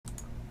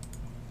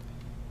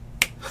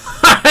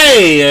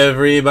Hey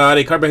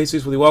everybody, Cardboard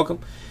Jesus with you. Welcome.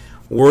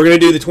 We're going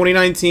to do the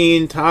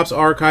 2019 Topps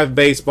Archive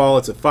Baseball.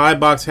 It's a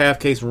 5-box half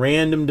case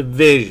random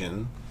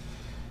division.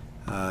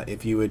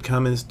 If you would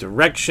come in this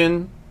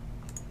direction,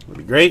 would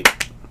be great.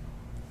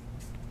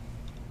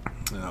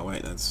 Oh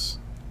wait, that's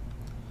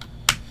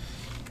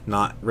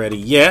not ready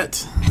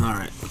yet.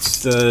 Alright,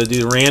 let's do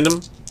the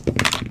random.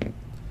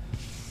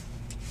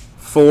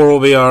 4 will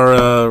be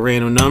our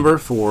random number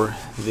for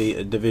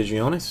the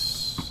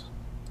Divisiones.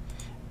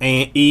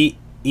 And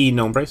E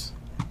nombres.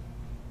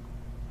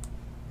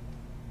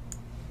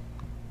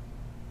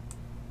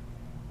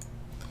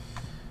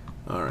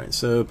 Alright,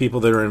 so people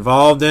that are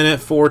involved in it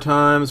 4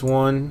 times.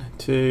 1,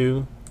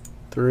 2,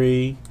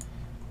 3,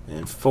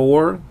 and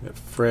 4. Got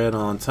Fred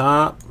on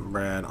top,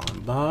 Brad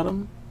on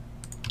bottom.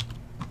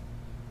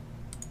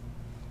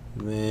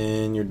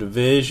 Then your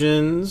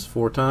divisions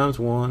 4 times.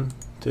 1,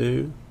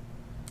 2,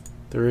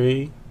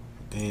 3,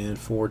 and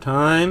 4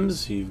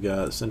 times. You've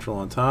got Central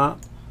on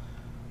top,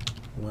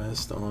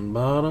 West on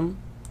bottom.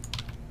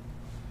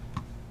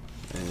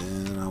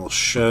 And I'll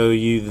show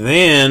you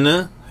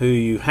then who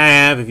you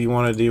have. If you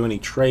want to do any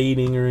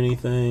trading or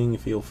anything,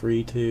 feel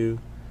free to.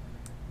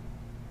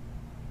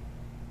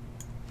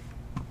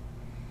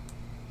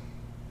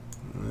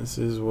 This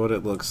is what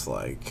it looks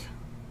like.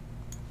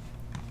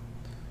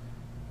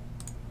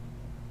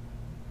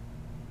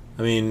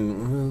 I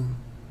mean,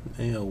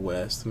 AL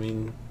West. I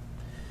mean,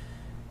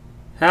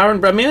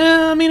 Howard. I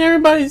mean,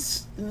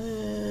 everybody's. I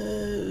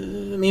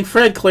mean,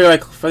 Fred clearly. I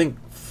think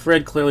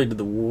Fred clearly did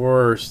the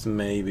worst,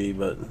 maybe,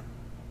 but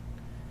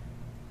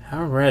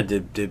Howard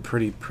Brad did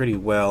pretty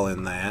well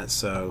in that.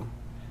 So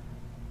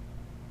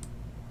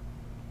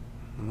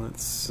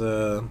let's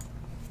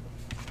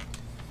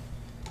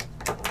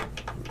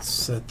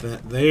set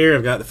that there.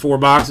 I've got the 4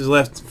 boxes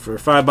left for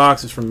 5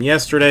 boxes from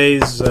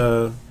yesterday's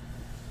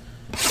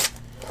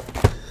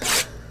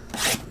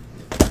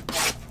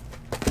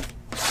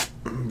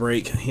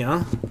break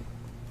here.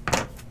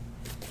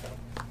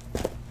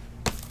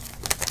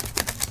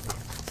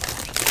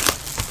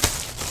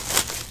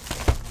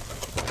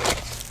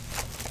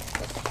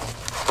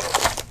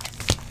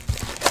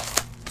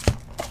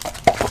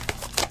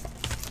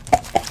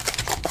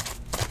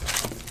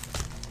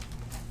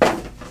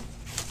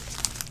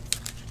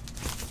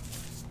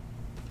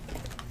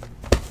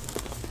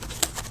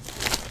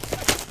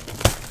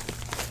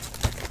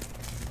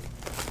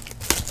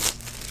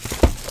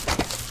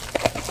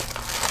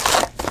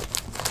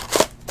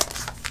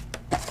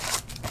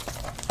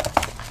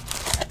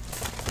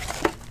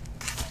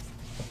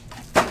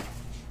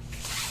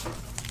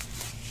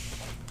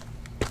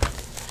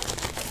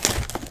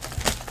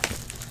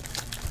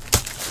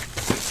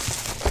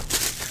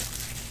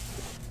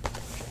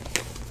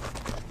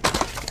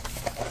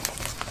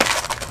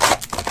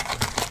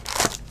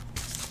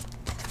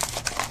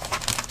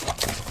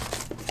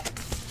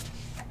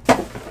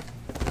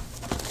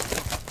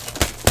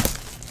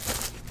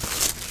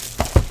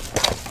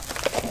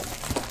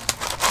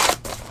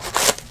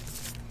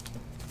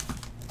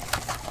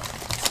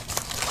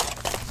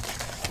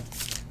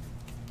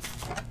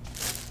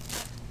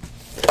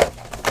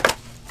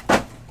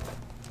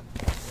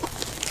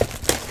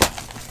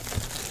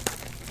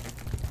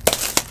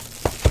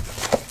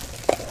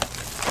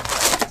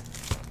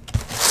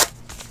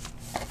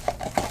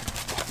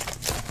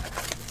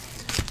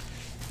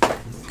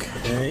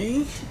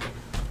 Okay.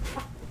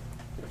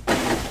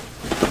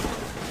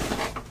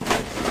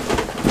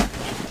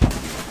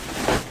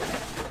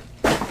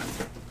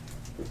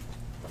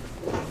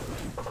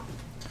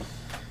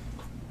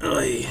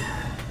 Oy.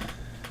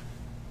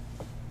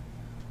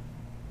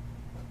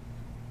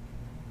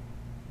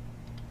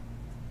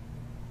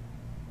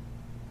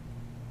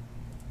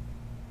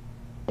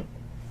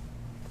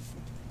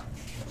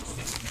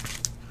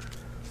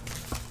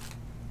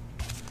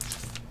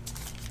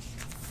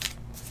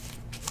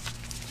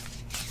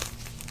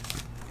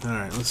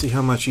 Alright, let's see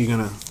how much you're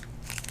going to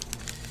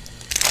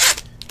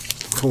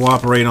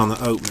cooperate on the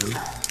opening.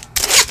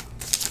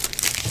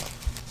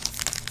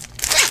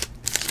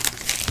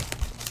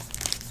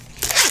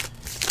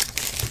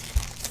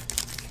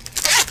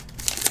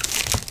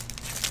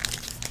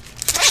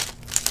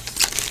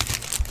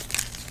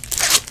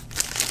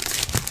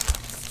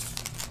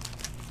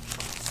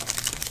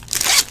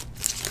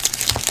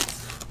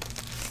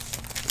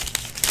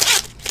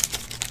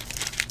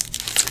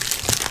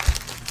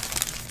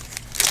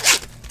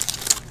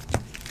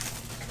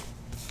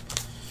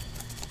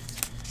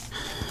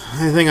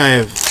 I think I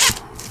have,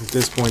 at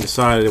this point,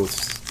 decided it was,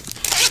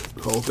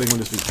 the whole thing would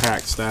just be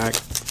pack stack.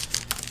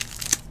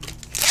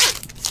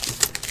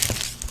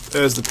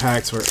 As the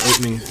packs were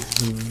opening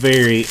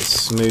very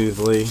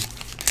smoothly.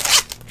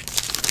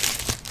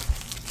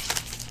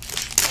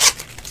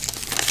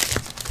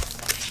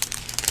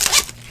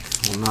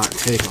 Will not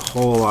take a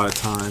whole lot of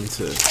time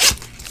to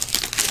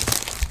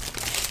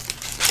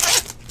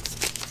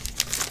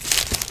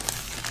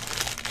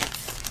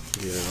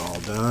get it all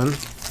done.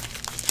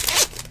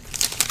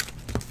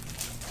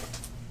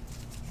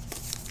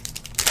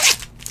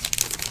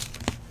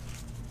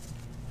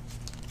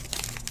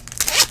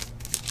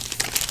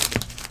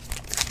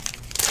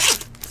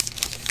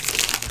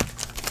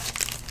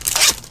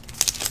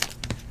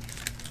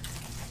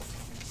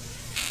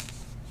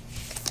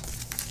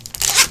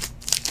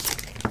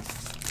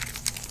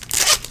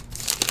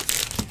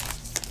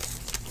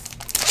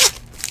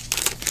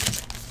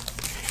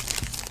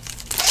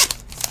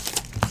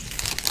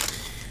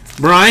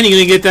 Brian, you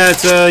gonna get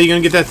that? You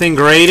gonna get that thing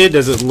graded?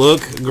 Does it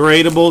look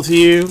gradable to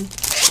you?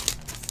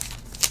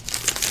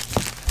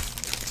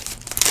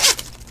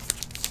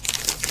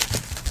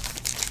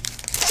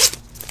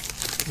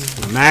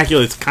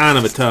 Immaculate's kind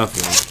of a tough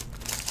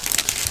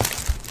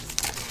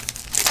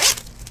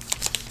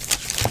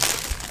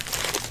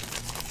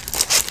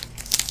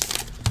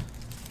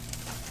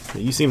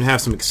one. You seem to have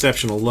some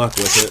exceptional luck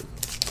with it.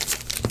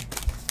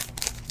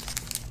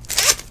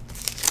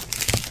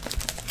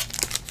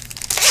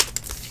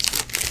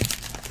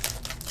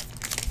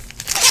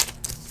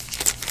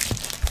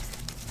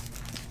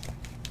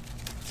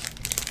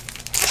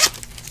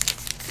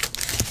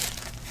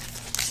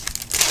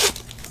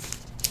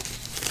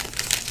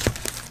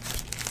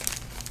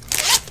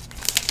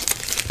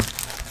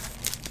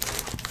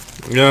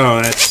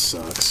 Oh, that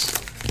sucks.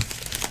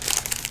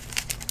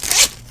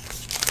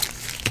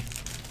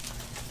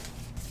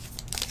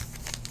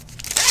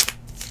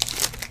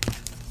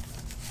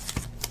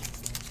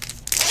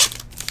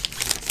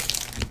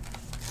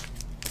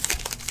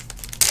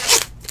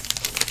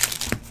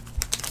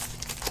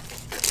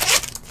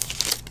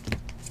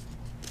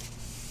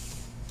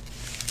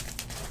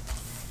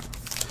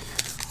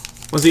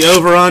 Was the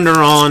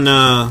over/under on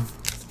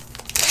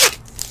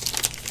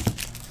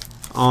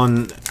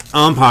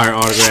umpire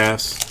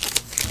autographs?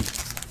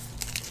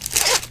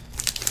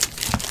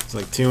 It's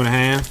like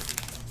 2.5.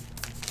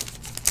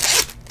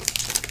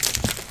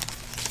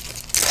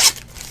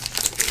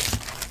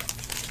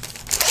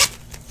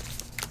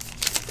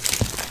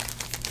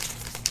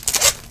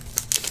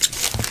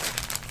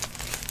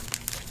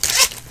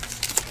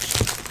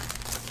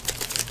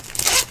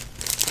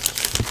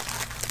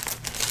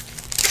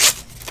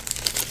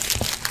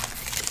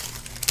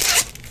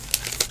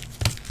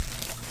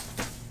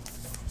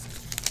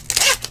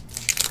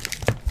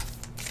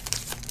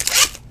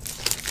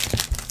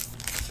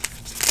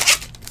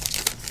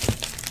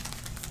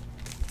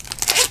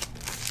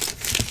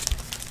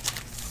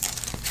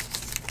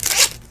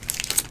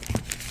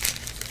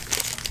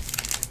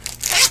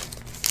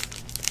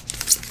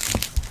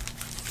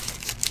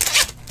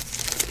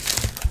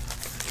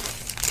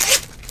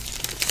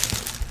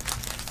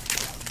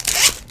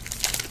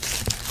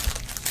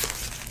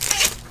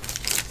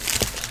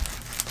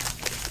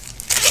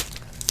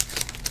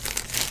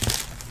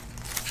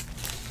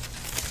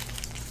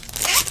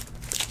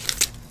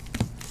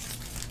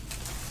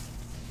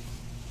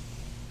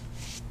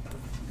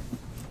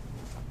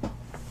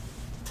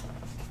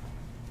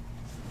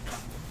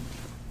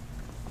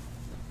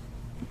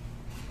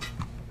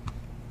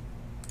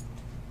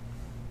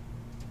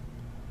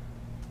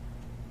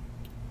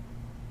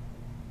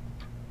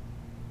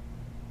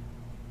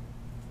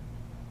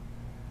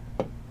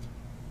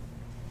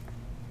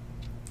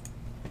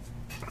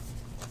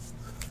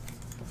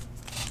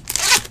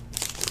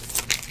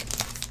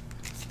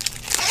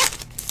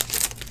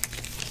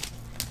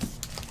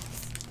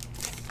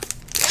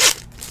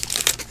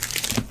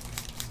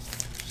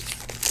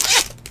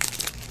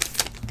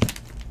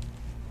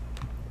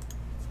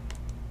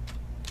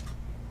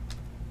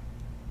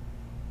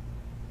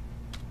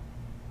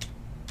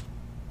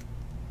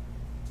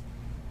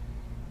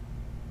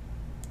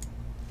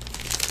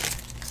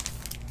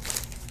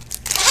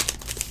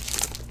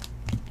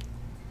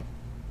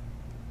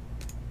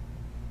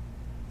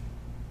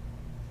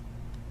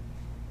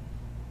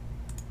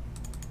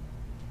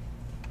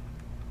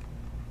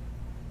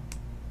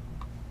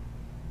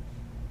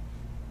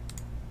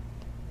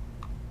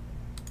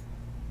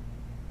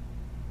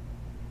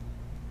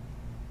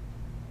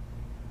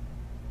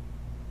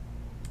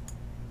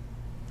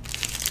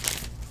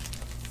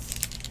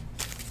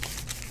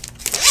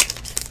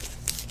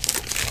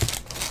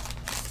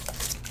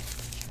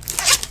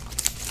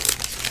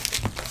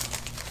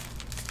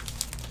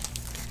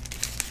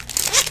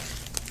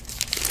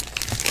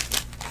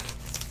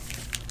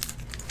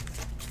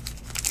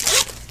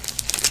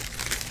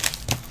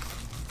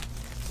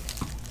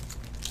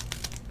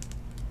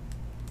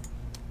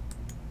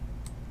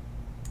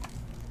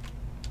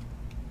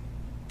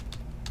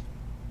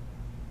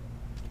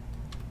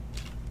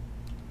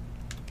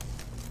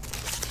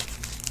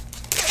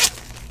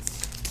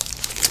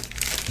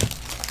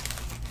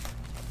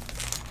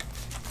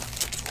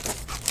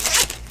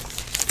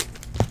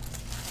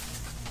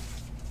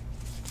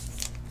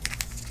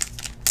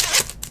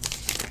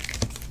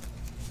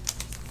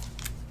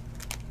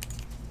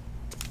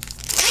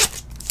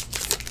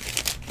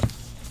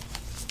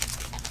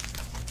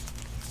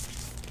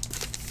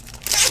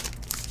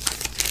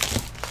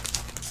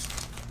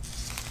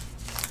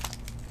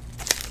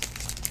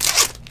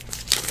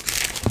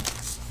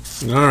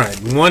 All right,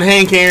 one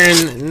Hank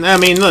Aaron. I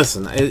mean,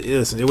 listen.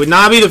 It would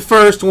not be the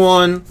first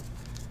one.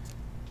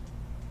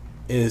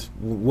 It's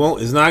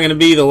not going to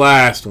be the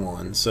last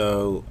one.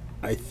 So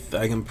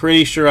I'm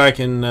pretty sure I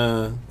can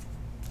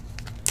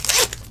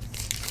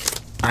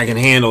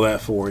handle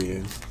that for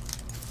you.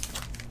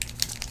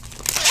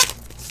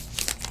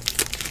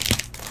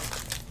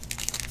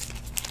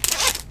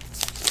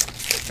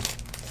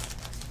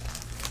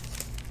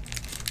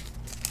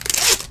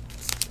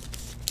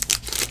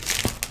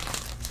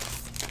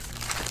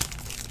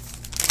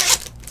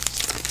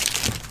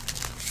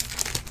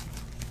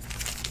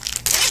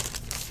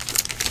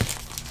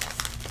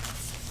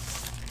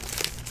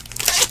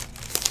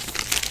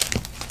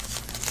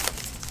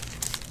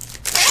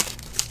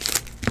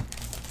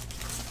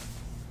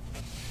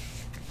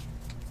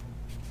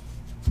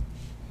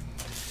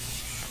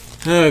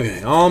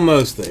 Okay,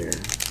 almost there.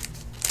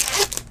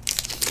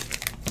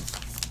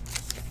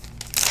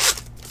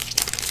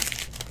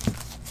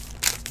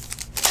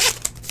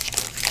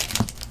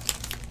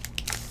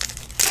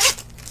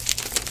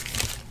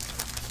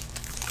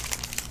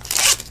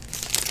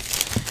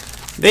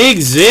 They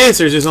exist.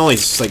 There's just only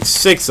like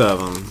 6 of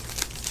them,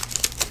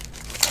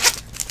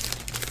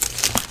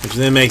 which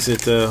then makes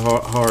it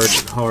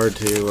hard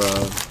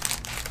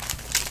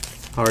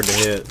to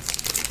hit.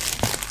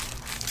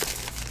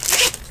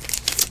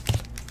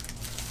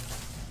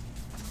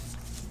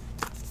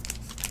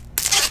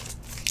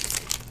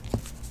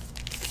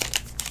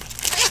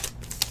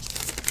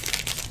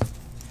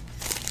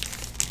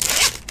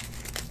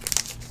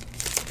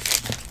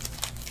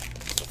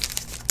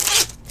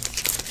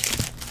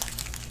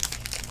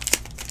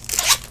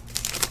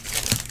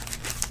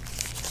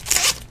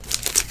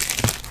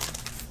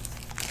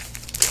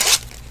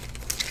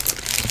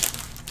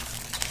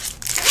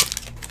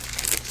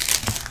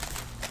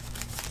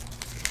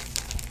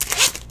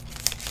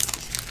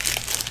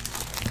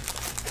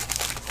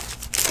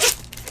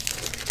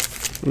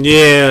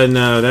 Yeah,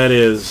 no, that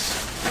is.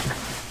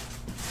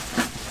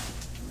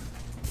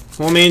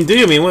 Well, I mean,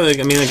 dude,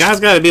 the guy's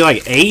got to be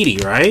like 80,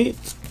 right?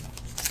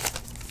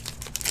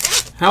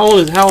 How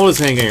old is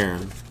Hank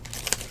Aaron?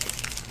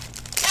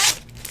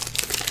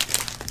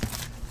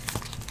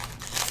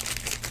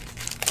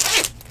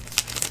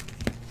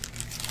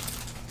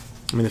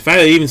 I mean, the fact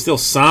that he even still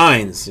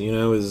signs, you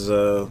know, is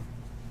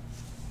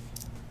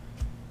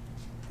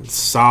it's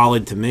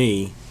solid to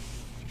me.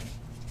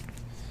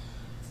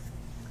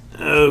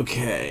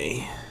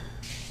 Okay.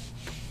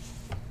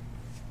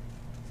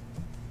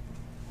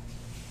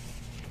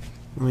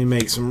 Let me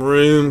make some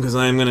room because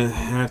I'm going to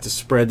have to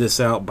spread this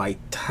out by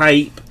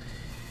type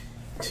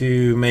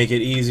to make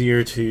it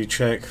easier to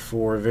check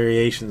for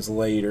variations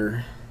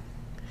later.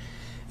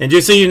 And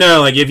just so you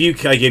know, if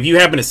you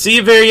happen to see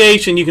a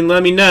variation, you can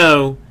let me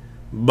know.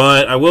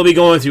 But I will be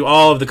going through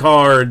all of the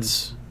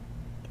cards,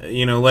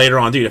 you know, later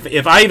on. Dude,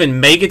 if I even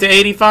make it to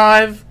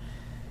 85,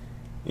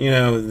 you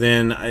know,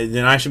 then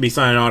I should be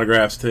signing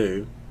autographs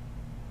too.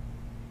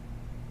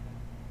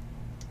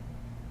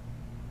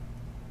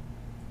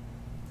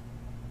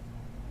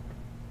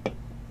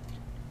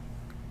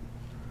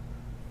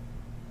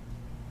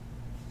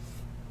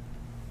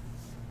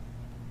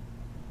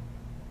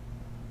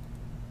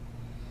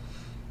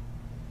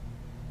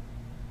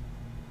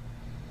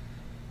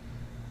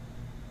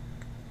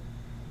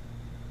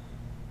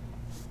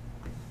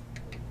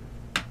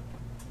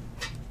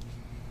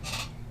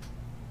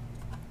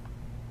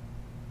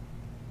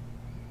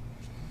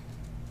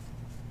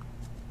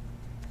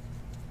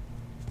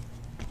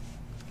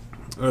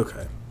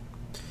 Okay.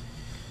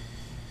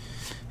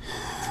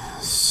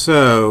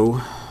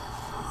 So,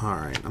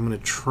 alright, I'm going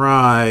to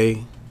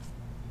try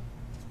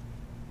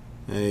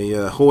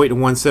a Hoyt to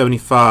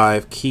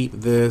 175. Keep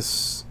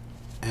this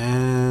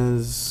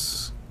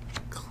as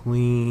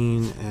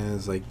clean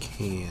as I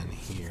can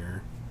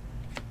here.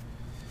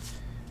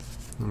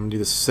 I'm going to do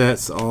the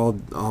sets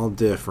all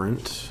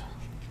different.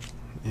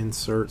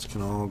 Inserts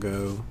can all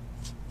go.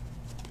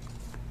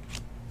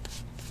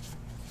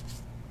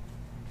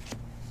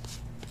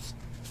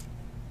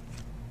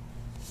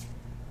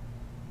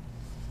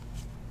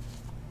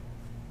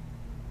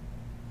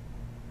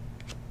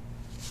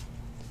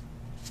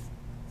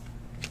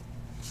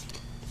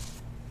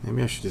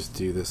 Maybe I should just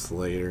do this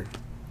later.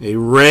 A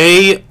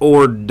Ray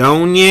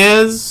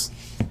Ordonez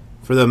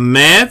for the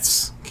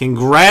Mets.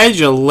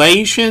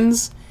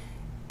 Congratulations,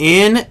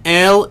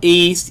 NL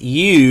East.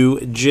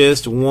 You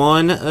just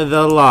won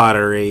the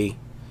lottery.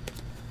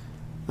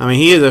 I mean,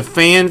 he is a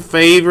fan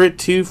favorite.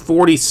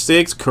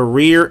 246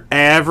 career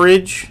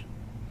average.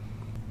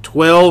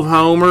 12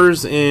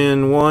 homers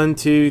in 1,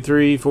 2,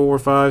 3, 4,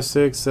 5,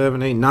 6,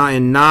 7, 8, 9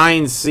 in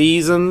 9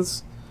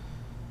 seasons.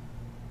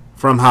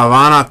 From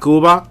Havana,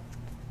 Cuba.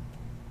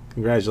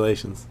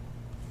 Congratulations.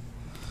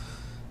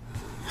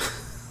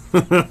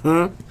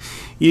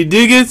 You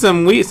do get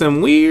some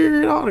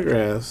weird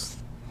autographs.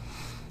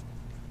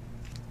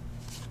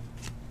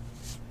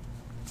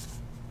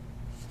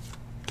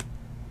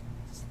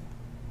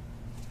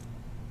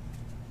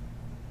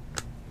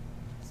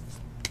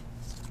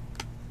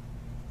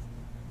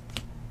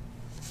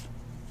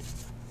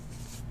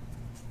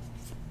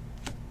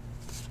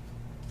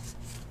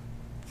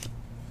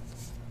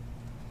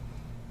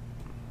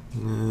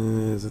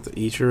 Is it the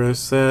Ichiro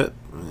set?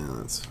 Yeah,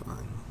 that's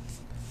fine.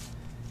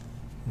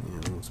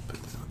 Yeah, let's put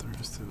out the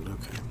rest of it.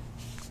 Okay.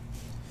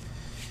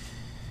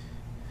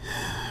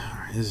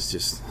 Alright, this is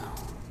just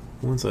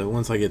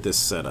once I get this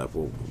set up,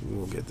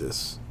 we'll get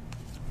this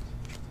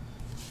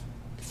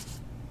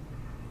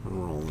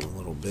rolling a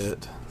little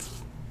bit.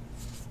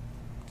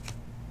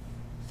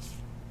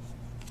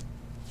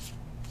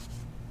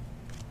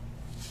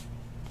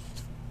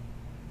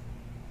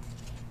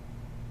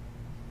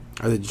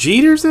 Are the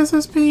Jeters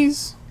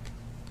SSPs?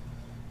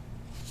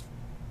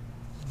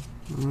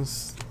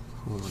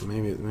 Hold on,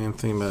 maybe I'm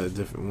thinking about a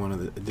different one,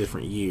 a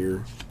different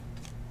year.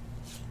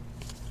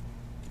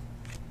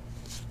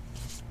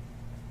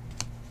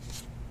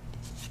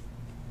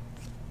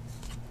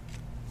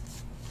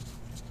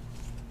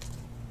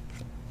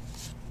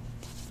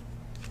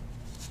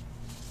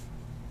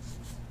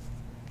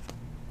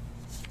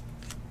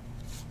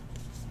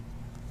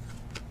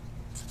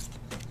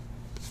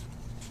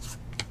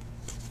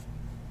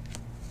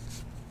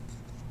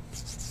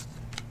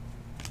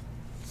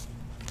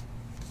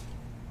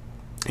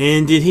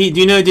 And did he?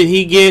 Do you know? Did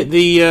he get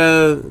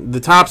the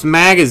Topps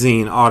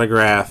magazine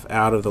autograph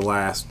out of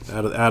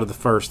the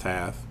first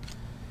half?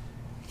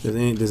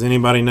 Does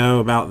anybody know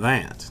about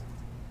that?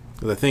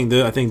 Because I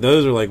think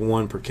those are like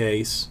one per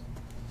case.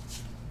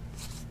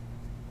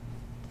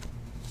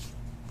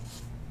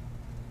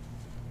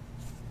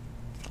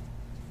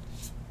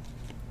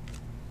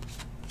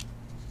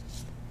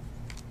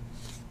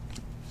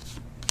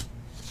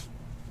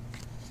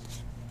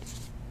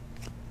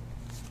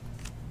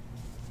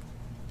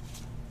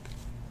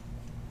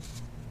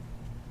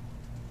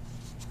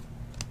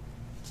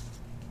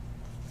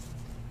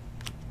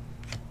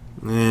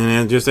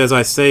 And just as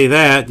I say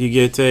that, you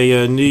get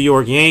a New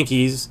York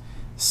Yankees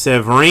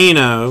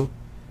Severino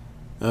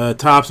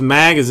Topps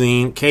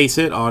magazine case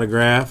hit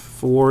autograph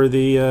for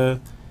the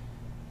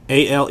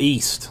AL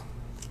East.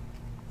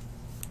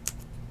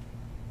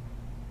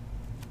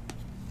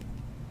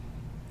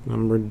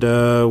 Numbered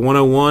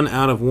 101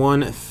 out of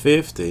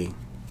 150.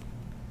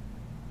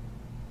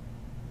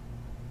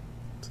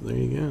 So there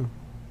you go.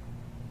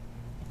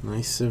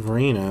 Nice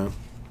Severino.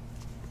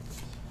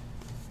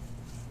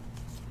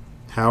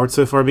 Howard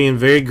so far being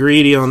very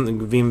greedy on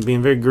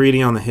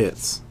the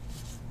hits.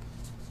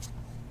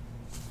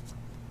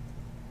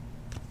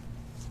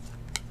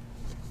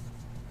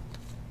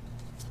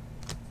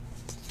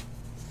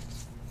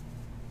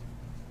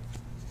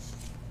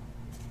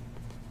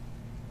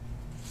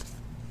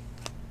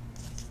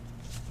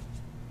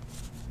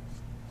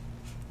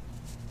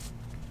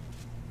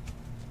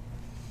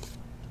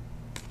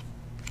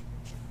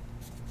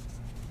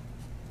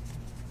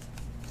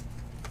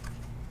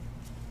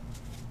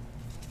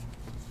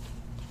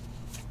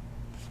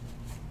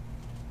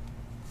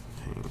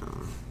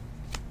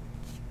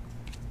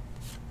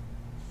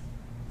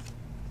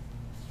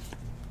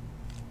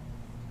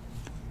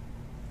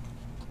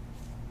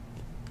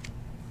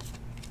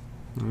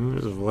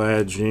 There's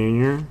Vlad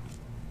Jr.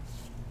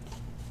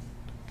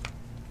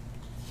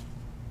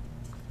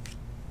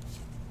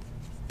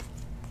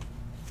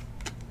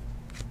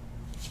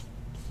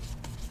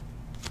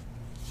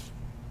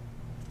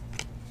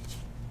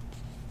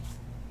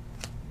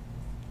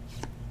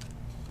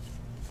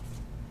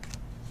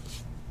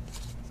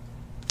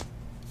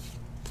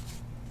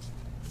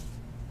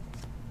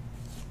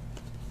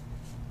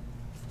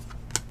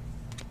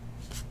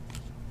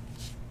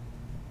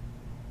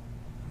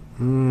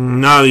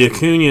 No, the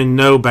Acuna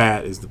no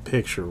bat is the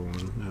picture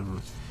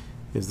one.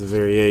 Is the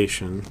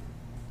variation.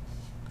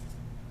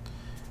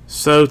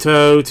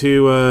 Soto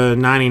to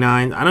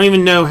 99. I don't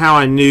even know how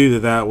I knew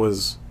that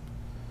was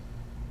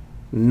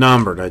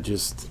numbered. I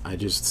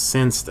just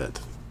sensed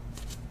it.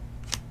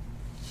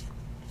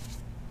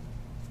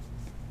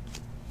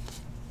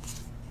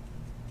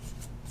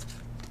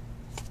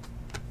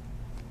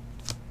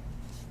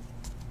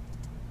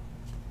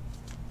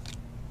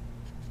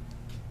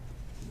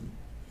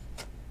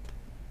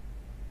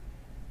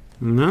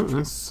 No,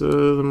 that's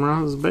the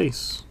Morales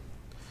base.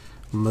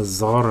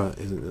 Mazzara.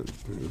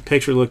 The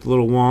picture looked a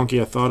little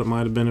wonky. I thought it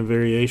might have been a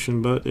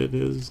variation, but it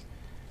is.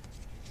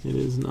 It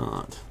is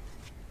not.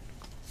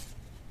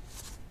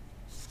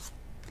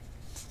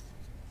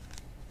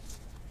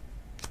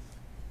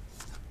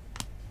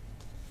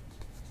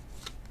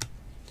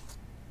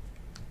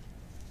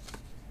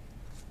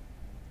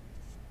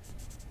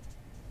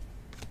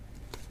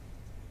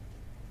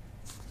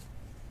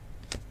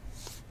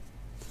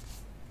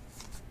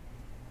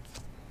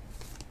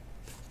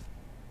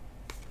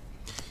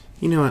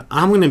 You know what?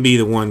 I'm going to be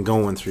the one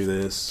going through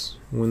this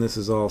when this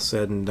is all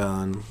said and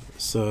done.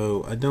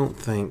 So I don't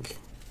think...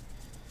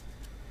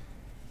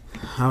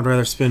 I would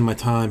rather spend my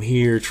time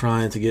here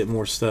trying to get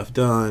more stuff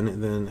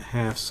done than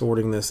half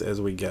sorting this as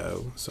we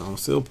go. So I'll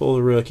still pull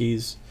the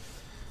rookies,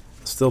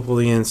 still pull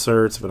the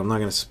inserts, but I'm not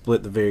going to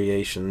split the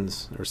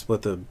variations or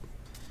split the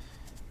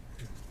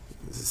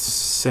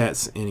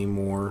sets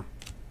anymore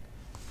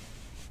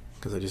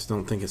because I just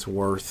don't think it's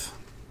worth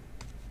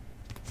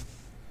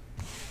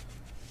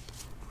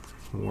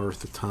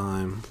the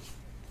time.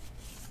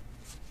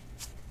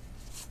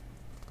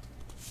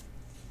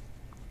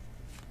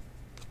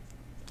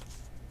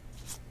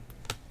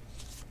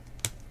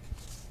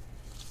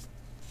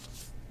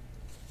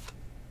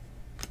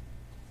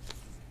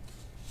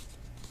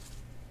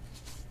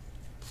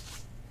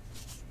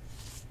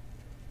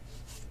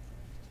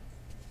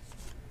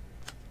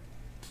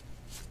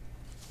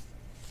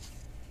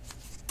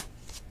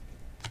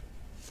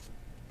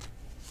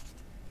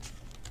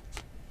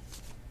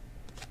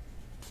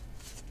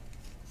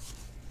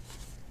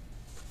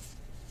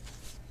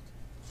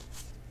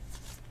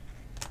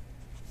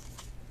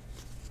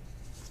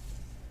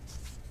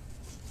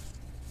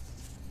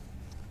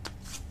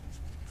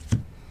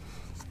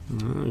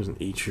 There's an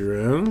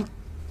Ichiro.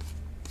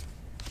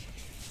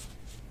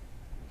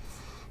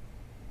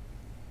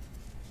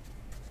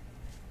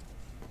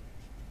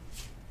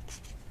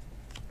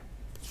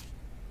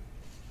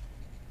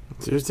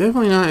 There's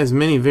definitely not as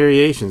many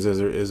variations as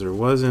there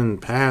was in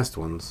past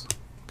ones,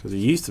 because you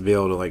used to be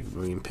able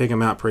to pick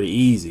them out pretty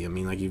easy. I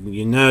mean, like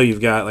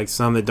you've got like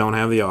some that don't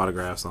have the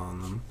autographs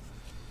on them.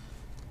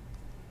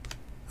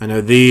 I know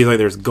these, like,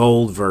 there's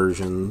gold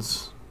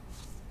versions.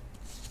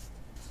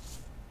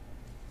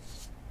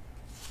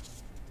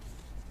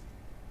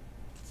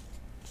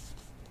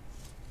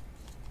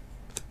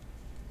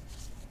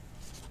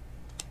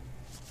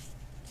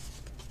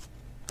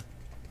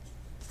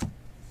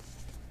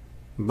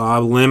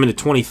 Bob Lemon to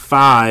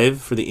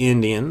 25 for the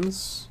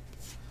Indians.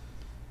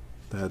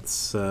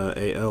 That's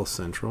AL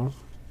Central.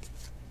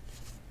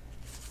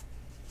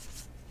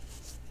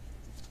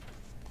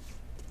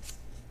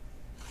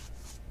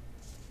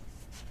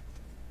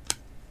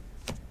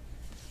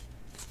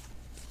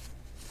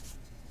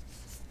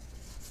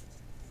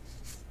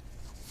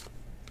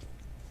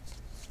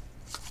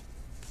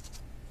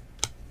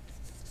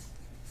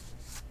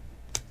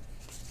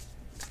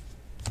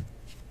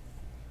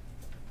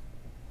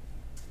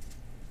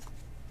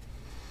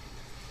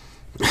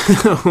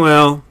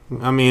 Well,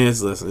 I mean,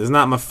 it's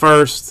not my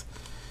first.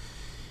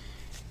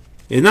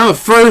 It's not my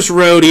first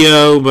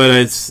rodeo, but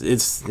it's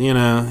you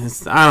know,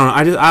 I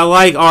don't know. I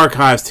like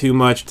archives too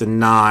much to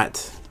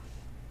not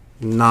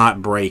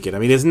break it. I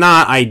mean, it's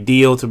not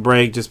ideal to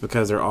break just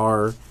because there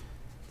are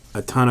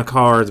a ton of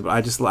cards, but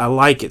I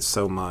like it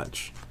so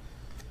much.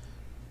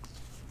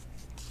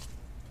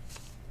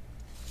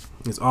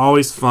 It's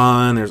always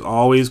fun. There's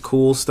always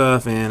cool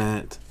stuff in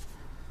it.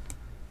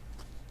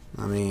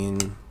 I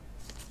mean,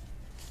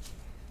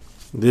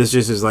 this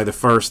just is like the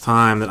first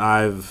time that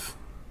I've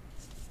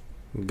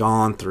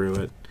gone through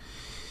it.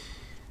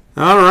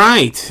 All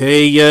right,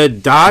 a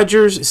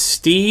Dodgers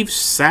Steve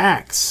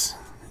Sachs,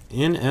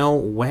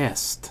 NL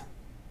West.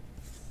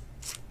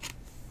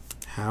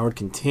 Howard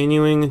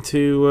continuing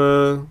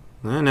to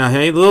now,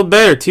 hey, a little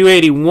better,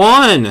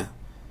 281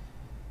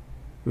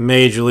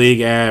 Major League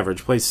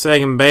average. Plays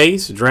second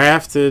base,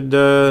 drafted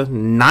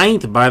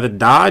 9th by the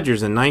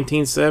Dodgers in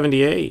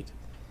 1978.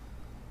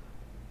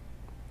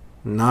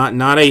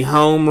 Not a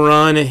home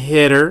run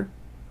hitter.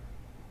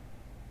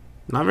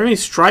 Not very many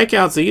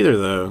strikeouts either,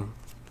 though.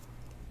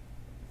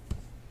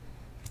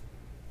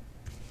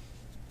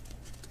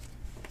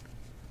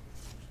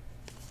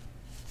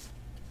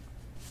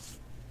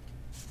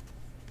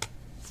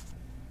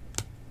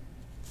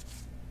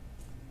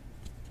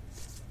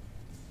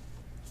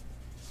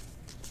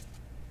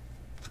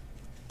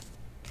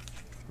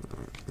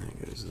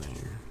 That goes there.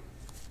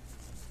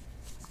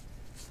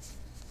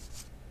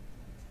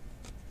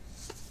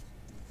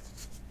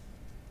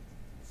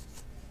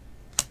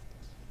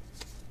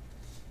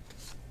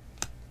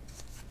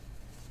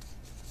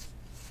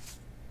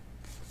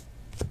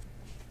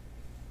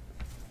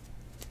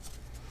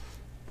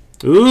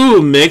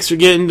 Ooh, Mixer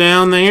getting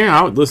down there.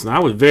 I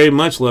would very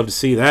much love to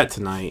see that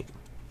tonight.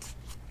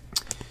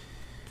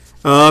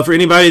 For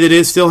anybody that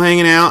is still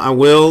hanging out,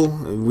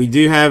 we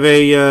do have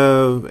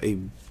a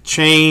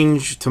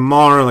change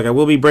tomorrow. Like, I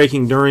will be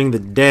breaking during the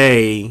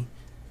day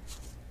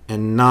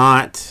and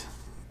not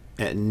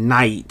at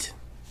night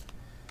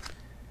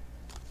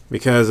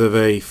because of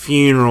a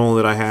funeral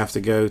that I have to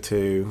go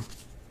to,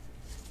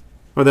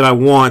 or that I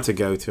want to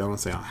go to. I won't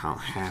say I don't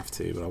have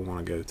to, but I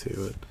want to go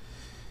to it.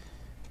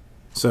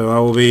 So I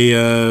will be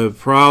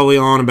probably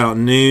on about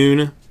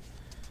noon,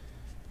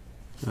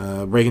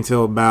 break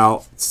until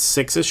about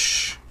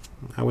 6-ish,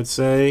 I would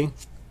say.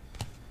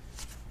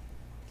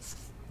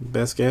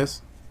 Best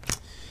guess.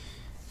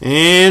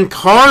 And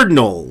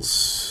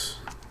Cardinals,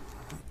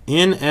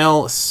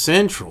 NL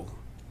Central.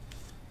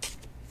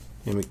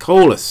 And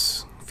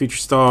McCollus, Future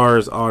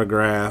Stars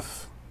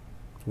autograph,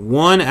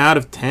 1 out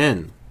of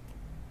 10.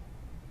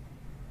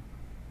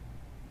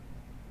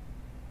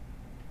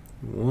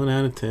 1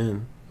 out of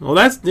 10.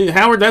 Well, dude,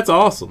 Howard, that's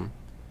awesome.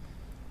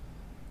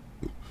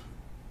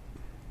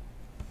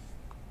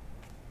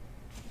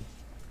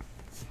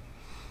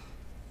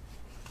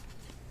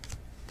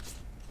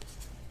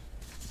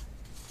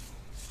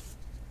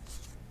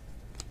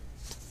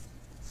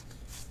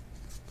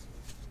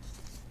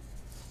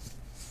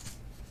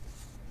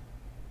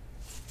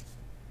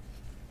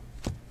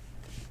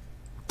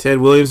 Ted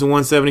Williams to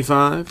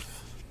 175.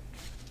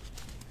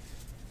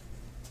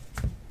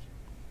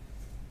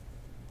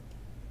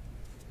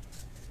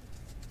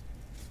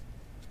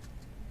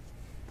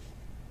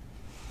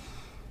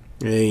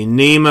 A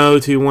Nemo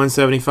to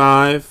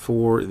 175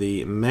 for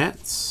the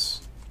Mets.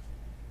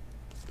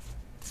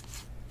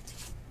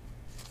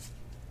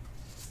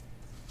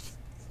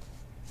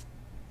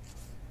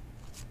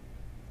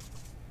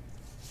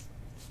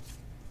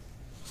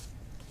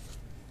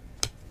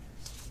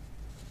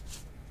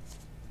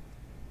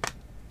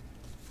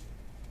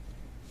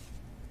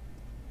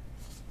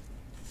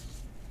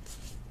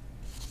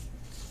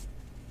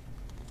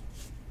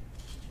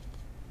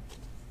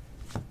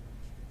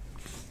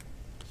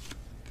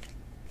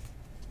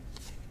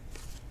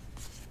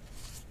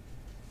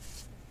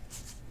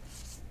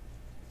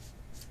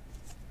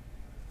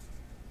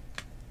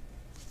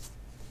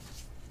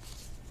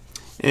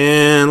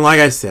 And like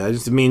I said,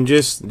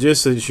 just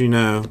so that you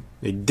know,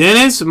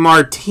 Dennis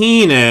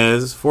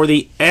Martinez for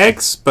the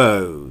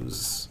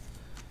Expos,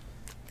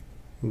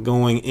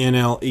 going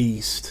NL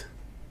East.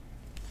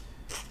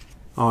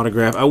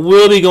 autograph. I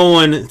will be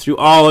going through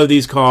all of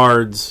these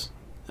cards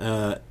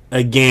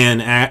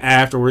again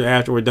after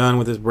we're done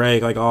with this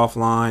break, like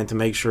offline, to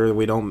make sure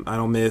that I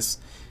don't miss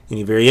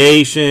any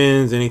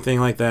variations, anything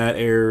like that,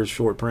 errors,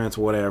 short prints,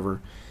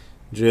 whatever.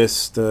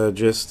 Just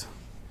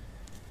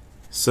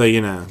so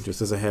you know,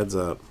 just as a heads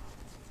up.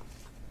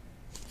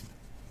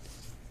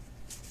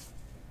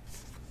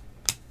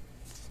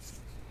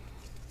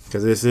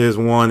 Because this is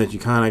one that you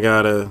kind of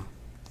gotta.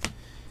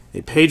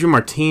 A Pedro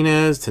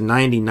Martinez to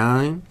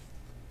 99.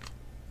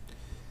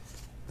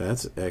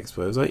 That's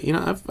Expos. You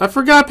know, I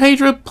forgot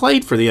Pedro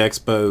played for the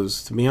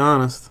Expos, to be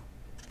honest.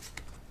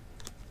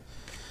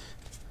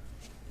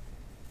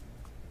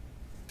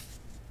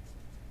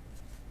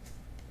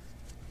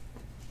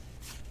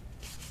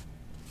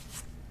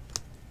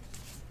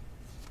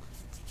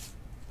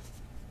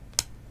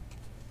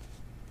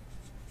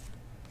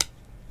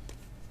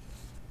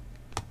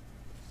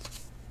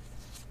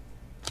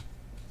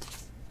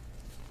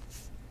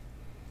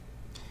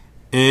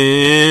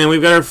 And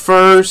we've got our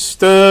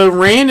first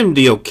random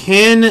deal.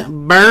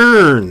 Ken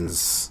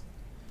Burns.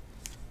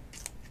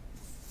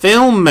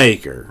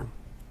 Filmmaker.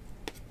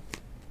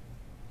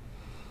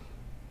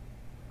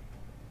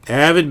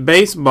 Avid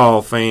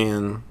baseball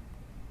fan.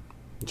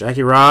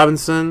 Jackie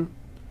Robinson.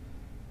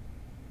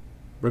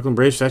 Brooklyn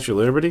Bridge, Statue of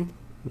Liberty.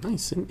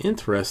 Nice and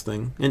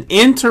interesting. An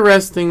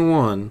interesting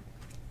one.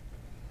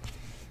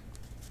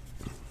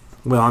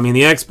 Well, I mean,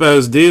 the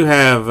Expos do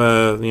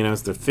have, you know,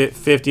 it's their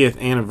 50th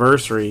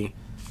anniversary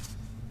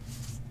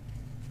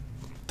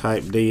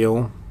type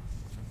deal.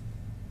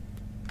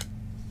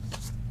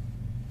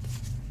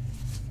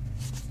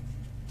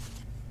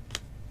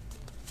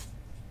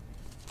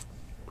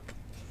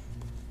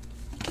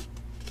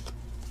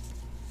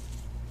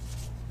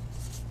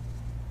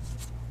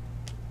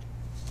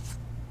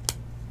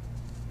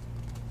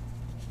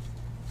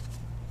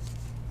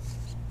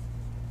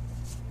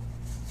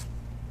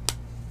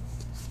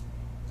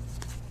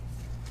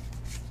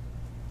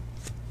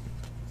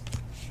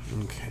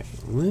 Okay,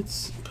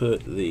 let's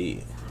put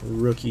the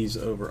rookies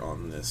over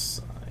on this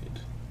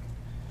side.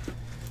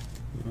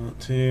 You want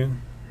to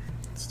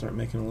start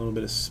making a little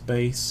bit of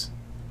space.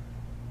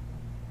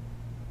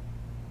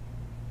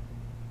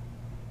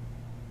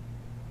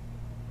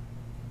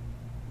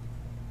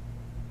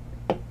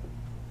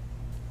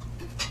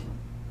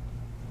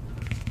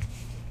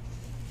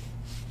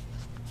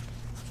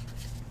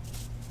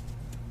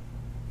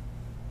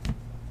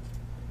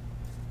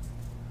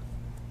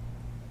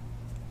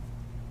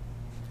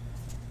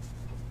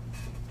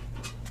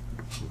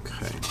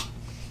 Okay.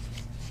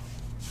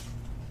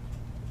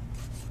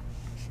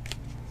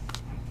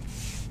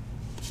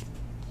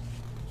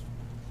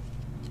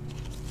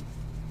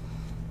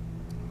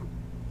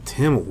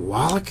 Tim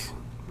Wallach,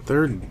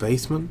 third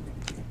baseman.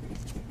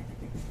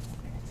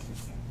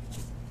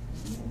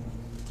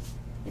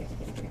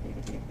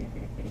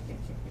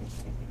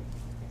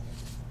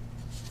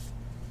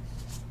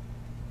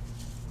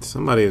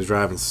 Somebody is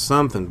driving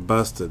something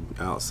busted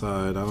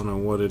outside. I don't know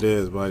what it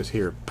is, but I just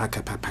hear pack,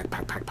 pack, pack, pack,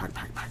 pack, pack, pack,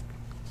 pack, pack.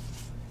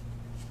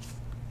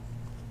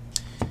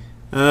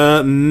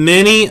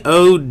 Minnie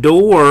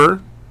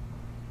Odor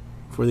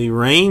for the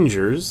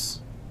Rangers.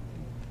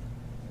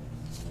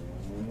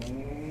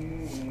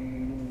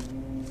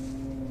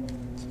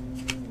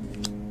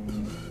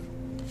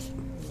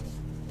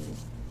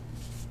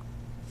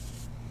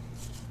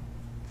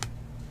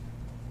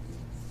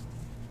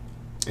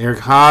 Eric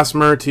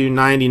Hosmer to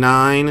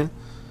 99.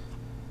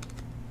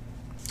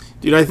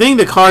 Dude, I think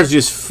the cards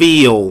just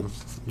feel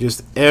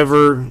just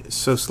ever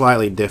so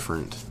slightly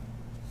different.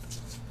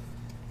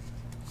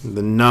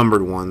 The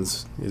numbered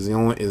ones is the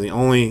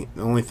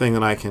only thing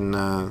that I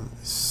can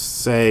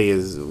say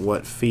is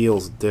what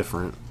feels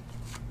different.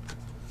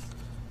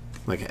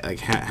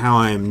 Like how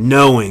I am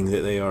knowing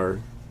that they are.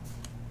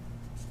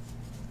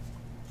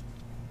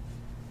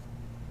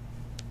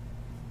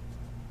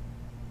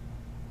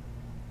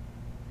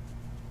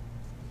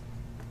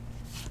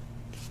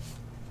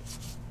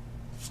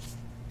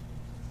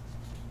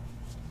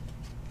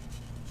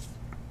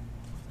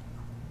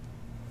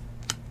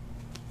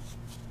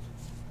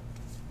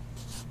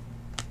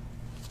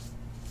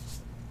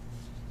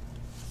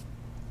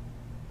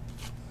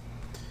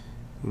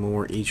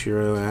 More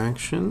Ichiro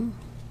action.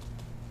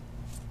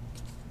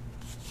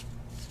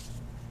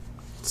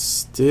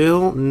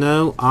 Still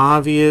no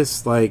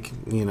obvious, like,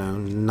 you know,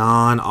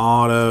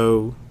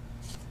 non-auto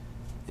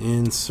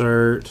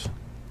insert.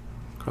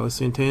 Carlos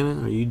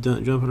Santana, are you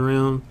jumping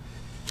around?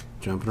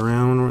 Jumping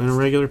around in a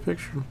regular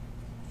picture?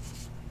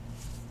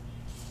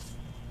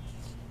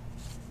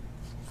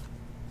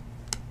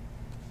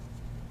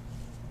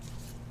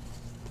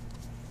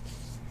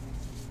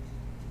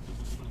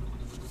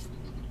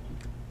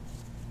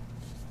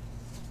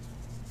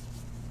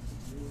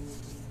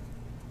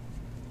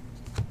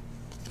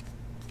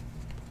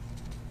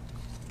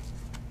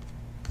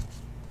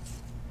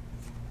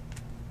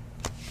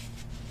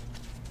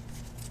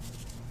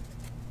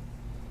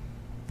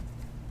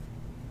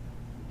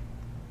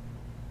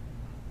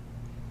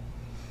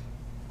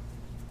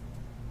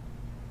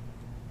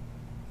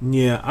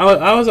 Yeah,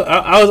 I was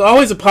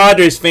always a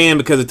Padres fan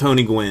because of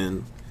Tony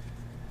Gwynn.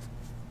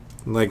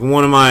 Like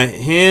one of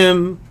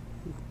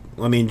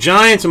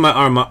Giants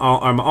are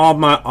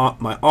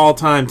my all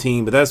time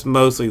team, but that's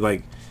mostly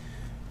like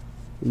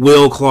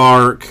Will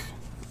Clark,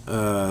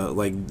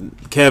 like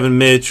Kevin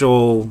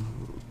Mitchell,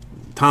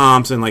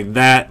 Thompson, like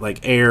that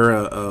like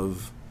era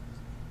of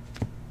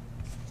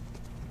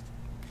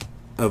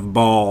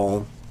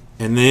ball,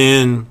 and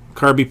then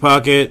Kirby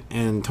Puckett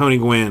and Tony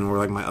Gwynn were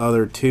like my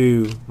other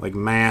two like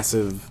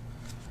massive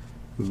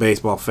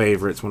baseball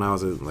favorites when I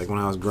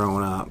was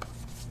growing up.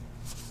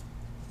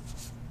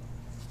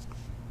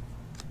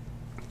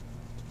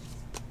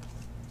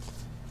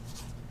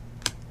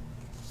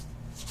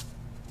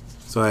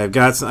 So I've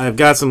got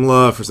some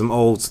love for some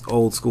old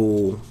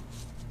school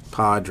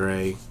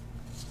Padre.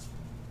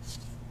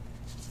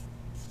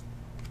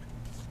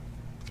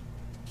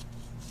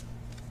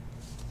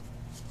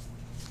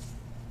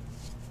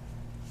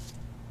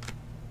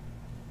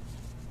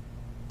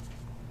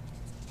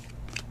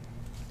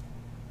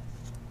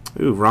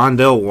 Ooh,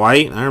 Rondell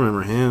White, I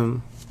remember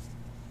him.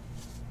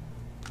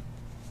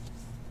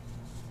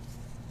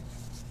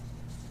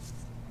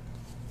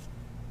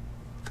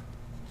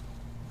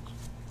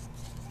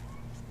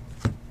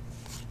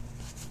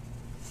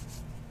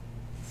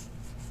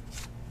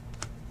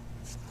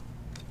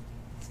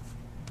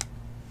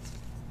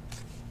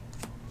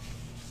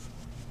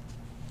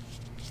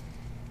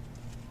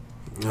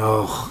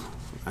 Oh,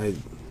 I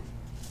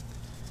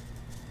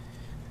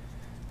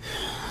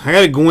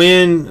got a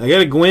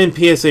Gwynn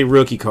PSA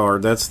rookie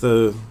card. I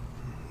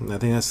think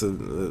that's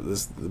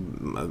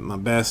my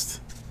best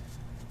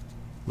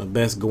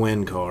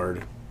Gwynn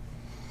card.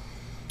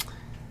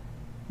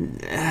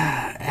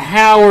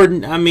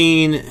 Howard, I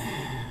mean,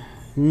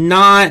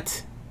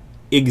 not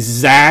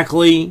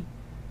exactly.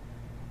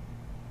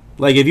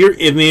 Like if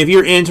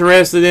you're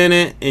interested in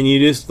it and you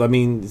just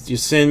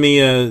send me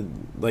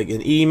an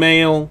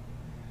email.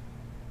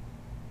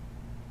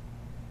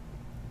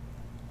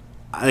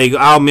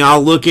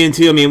 I'll look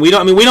into. We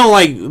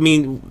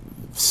don't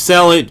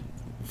sell it.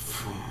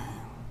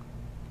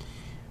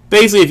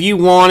 Basically, if you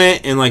want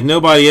it and like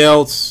nobody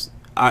else,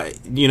 I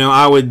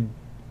would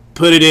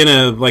put it in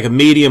a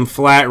medium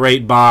flat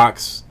rate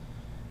box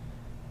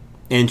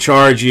and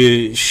charge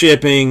you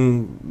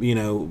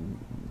shipping,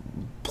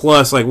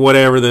 plus like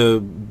whatever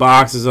the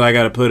boxes that I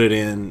got to put it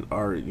in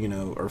are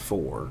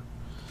for.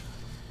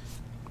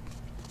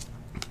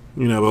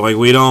 But like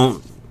we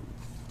don't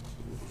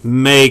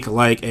make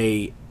like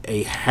a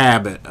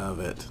habit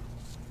of it.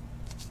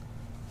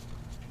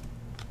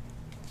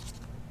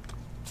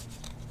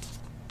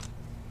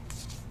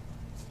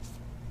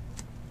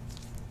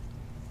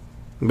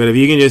 But if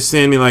you can just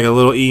send me like a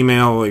little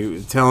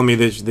email telling me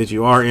that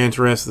you are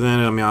interested in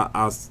it,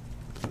 I'll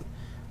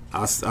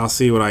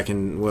see what I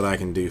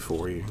can do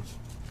for you.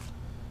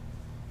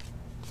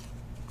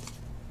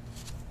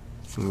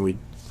 We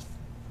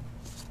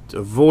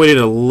avoid it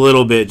a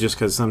little bit just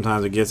because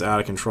sometimes it gets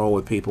out of control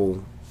with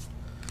people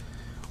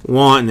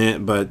wanting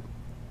it, but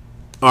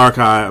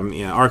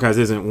Archives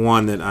isn't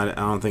one that I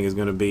don't think is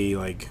going to be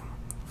like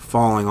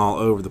falling all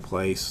over the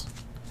place.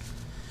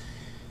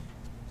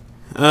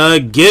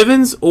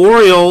 Givens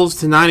Orioles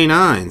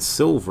 /99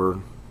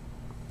 silver.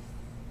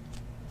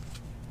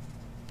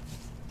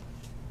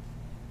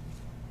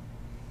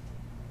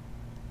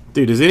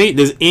 Dude,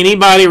 does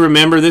anybody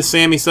remember this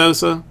Sammy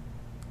Sosa?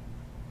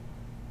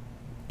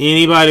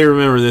 Anybody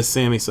remember this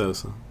Sammy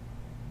Sosa?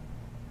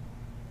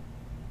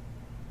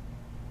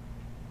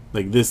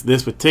 Like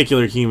this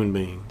particular human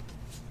being.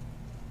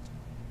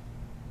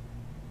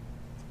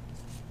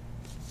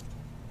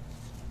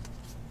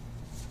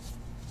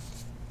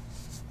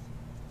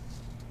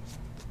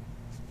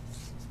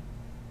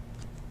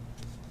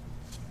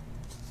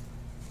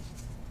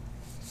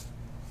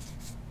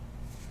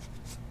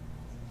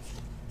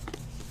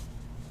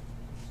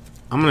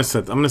 I'm gonna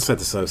set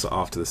the Sosa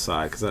off to the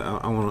side because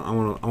I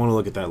want to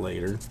look at that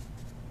later.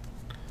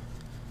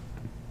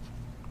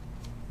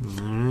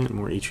 All right,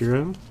 more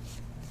Ichiro.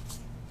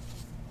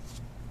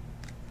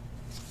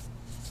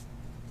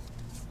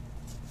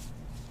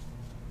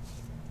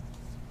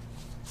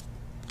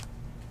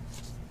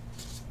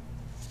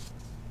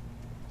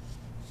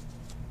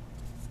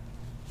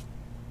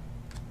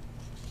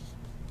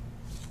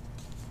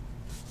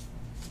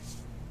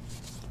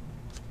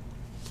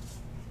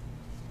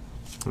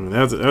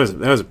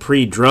 That was a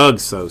pre-drug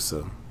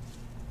Sosa.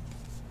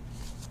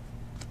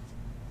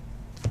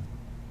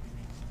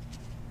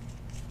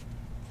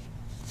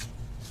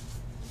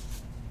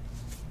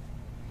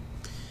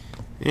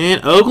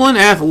 And Oakland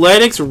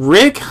Athletics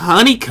Rick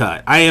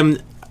Honeycutt.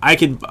 I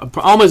can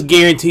almost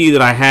guarantee you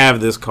that I have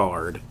this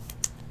card.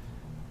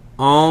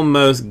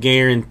 Almost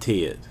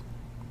guarantee it.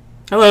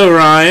 Hello,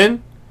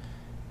 Ryan.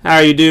 How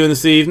are you doing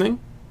this evening?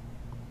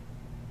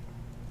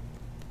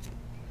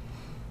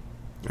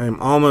 I'm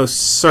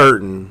almost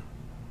certain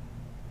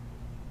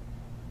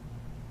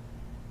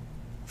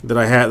that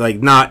I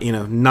had not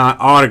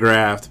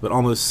autographed, but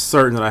almost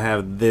certain that I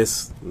have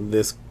this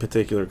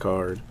particular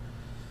card.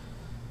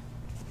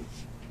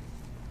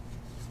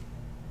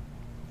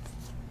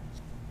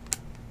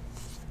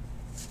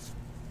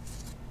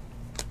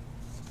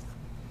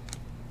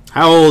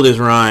 How old is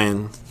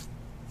Ryan?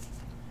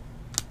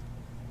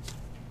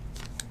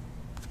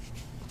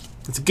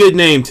 It's a good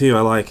name too.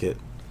 I like it.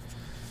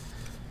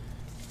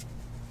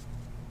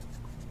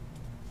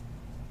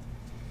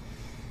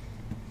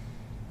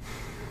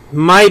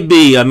 Might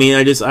be. I mean,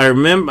 I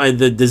remember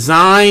the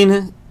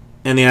design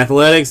and the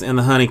athletics and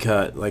the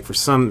honeycut. Like for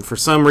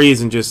some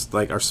reason, just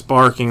like are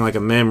sparking like a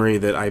memory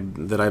that I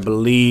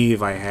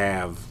believe I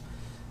have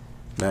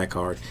that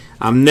card.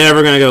 I'm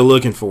never gonna go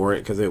looking for it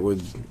because that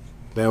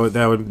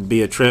would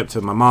be a trip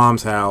to my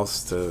mom's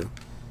house to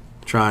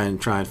try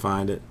and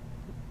find it.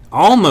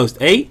 Almost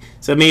 8.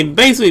 So I mean,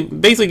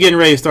 basically getting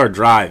ready to start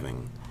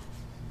driving.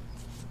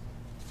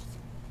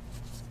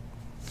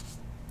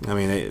 I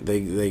mean,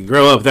 they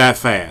grow up that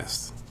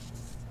fast.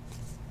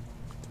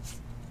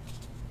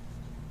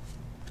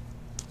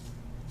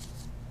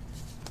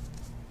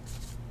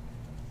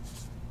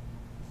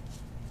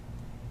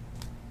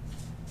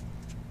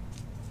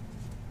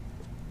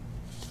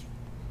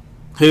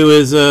 Who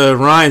is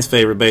Ryan's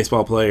favorite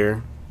baseball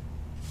player?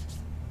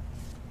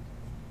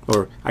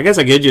 Or I guess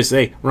I could just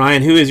say,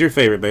 Ryan, who is your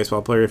favorite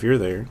baseball player if you're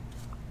there?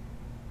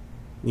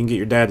 You can get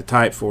your dad to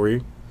type for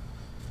you.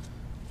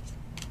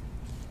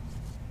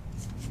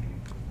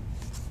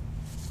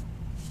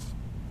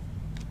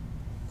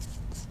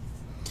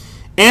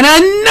 And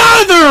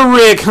another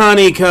Rick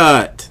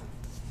Honeycutt.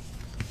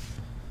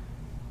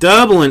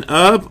 Doubling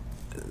up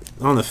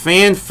on the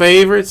fan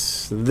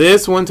favorites.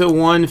 This one to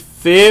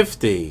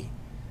 150.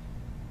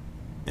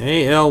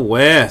 AL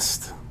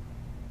West.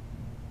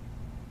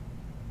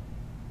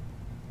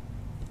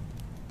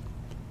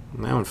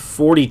 That one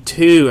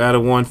 42 out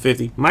of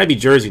 150. Might be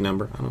jersey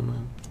number. I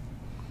don't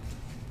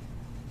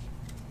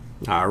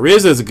know.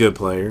 Rizzo's a good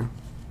player.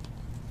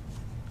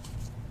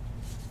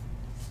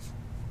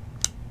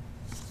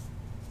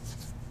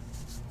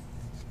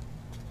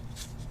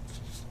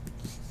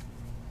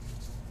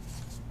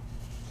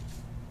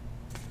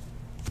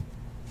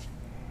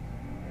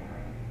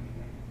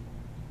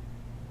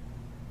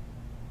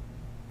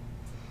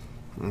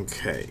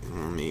 Okay,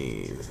 let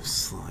me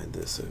slide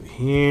this over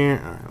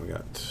here. Alright, we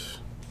got.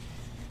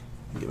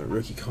 Get my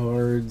rookie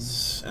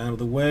cards out of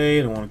the way.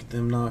 I don't want to get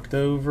them knocked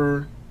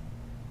over.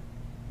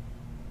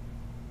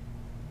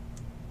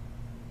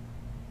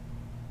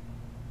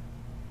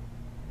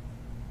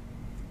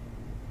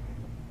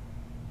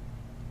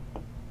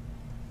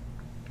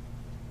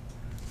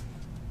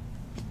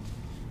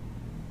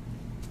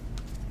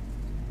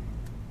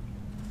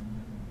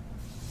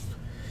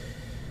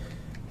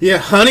 Yeah,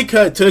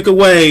 Honeycutt took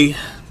away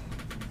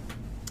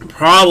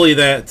probably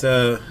that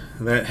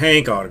that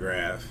Hank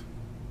autograph.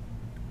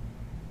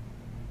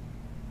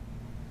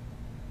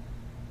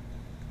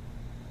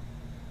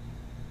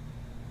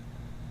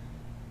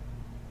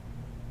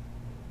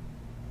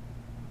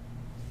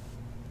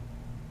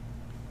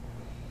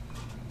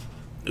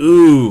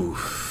 Ooh,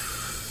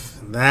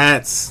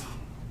 that's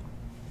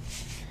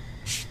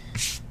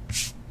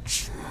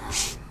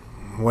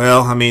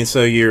well. I mean,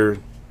 so you're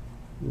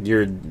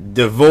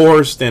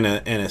divorced and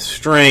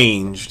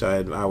estranged.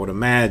 I would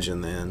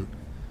imagine then.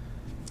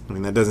 I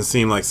mean, that doesn't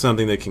seem like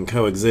something that can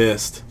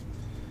coexist.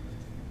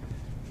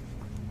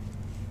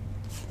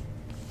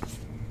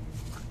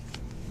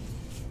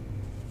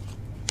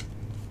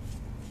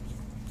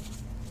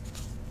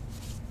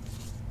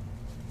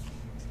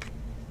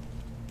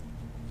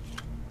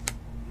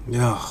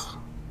 Ugh.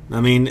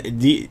 I mean,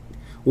 do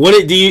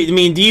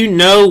you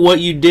know what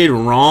you did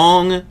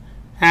wrong,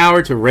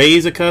 Howard, to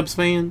raise a Cubs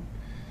fan?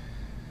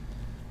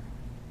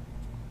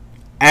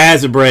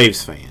 As a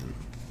Braves fan,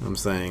 I'm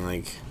saying,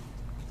 like,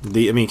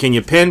 I mean, can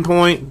you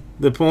pinpoint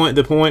the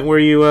point where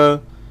you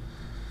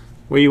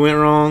went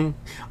wrong?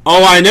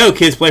 Oh, I know,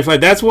 kids play flag.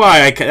 That's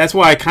why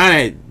I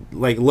kind of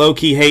like low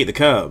key hate the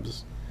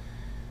Cubs.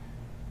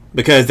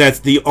 Because that's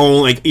the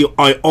only, like,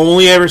 I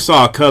only ever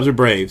saw Cubs or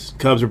Braves.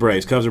 Cubs or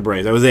Braves. Cubs or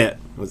Braves. That was it.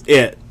 That was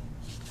it.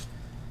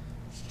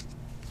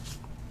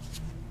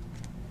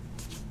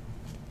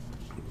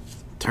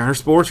 Turner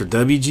Sports or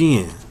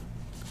WGN.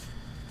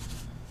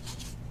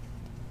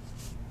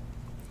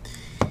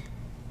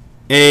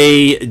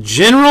 A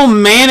general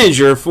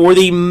manager for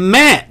the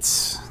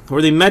Mets,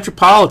 or the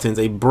Metropolitans,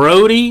 a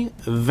Brody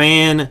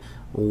Van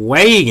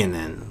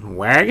Wagenen.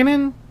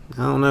 Wagenen?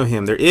 I don't know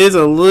him. There is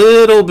a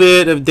little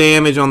bit of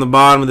damage on the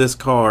bottom of this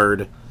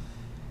card.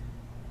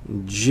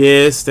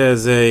 Just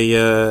as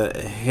a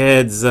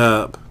heads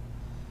up,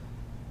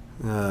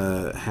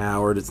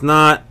 Howard. It's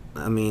not.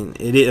 I mean,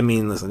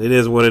 listen. It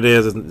is what it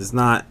is. It's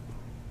not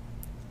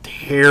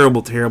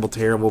terrible,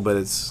 but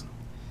it's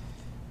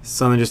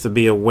something just to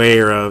be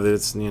aware of.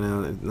 It's, you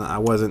know, I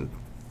wasn't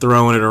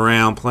throwing it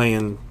around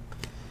playing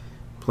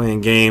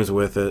games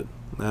with it.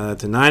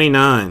 To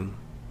 99.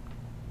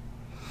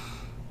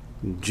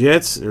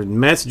 Mets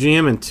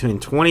GM in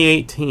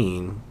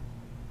 2018.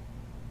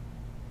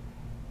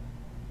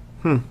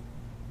 Huh.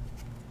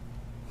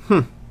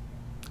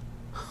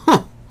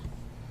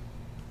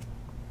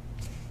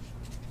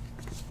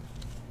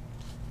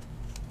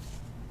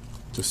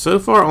 So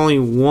far, only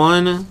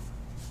one.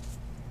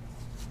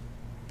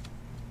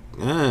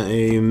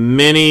 A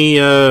mini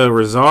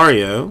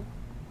Rosario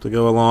to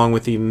go along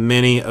with the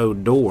mini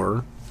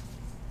Odor.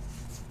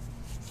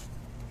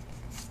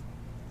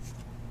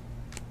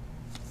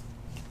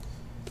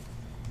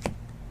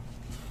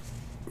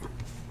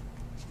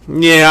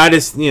 Yeah, I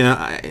just, you know,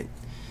 I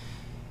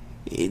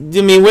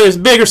mean, whether it's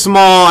big or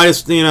small, I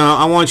just, you know,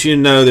 I want you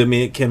to know that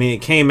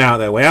it came out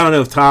that way. I don't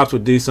know if Topps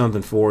would do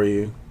something for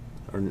you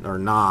or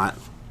not.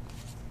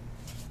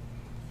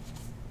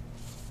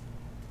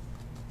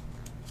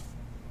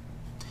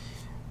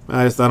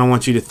 I don't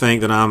want you to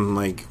think that I'm,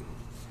 like,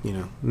 you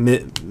know,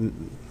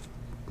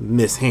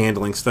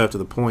 mishandling stuff to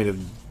the point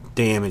of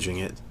damaging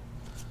it.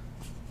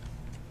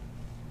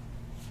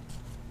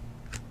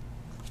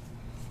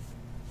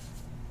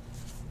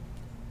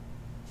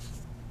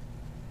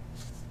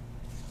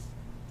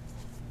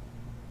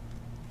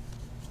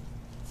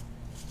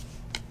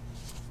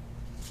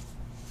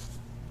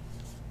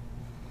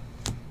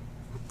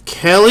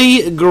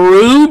 Kelly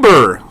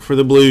Gruber for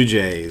the Blue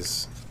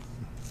Jays.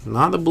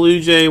 Not the Blue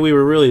Jay we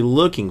were really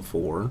looking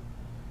for,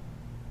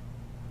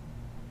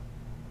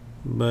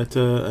 but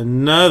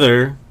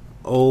another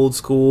old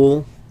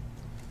school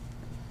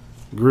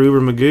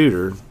Gruber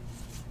Magooter.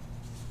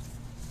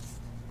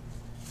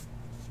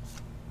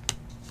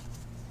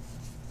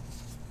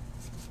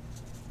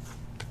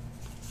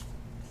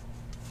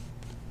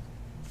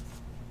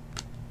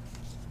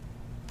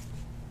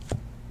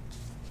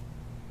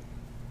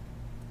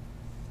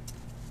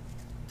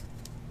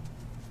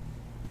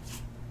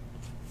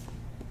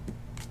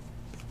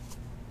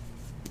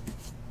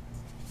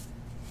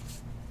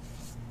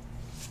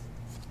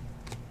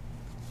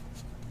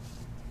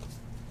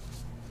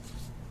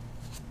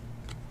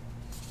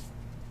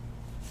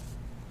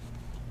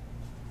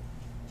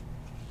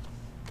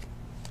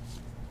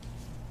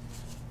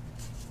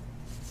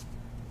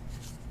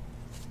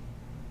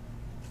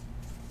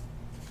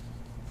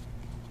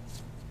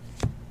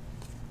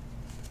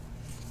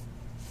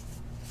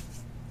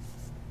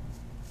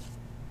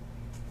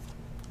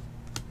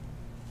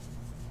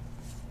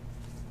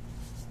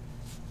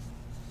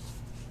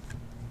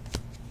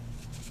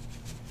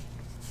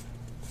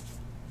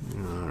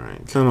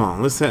 Come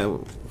on, let's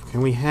have.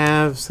 Can we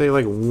have, say,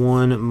 like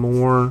one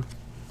more?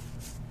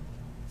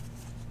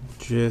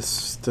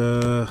 Just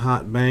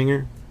hot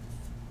banger.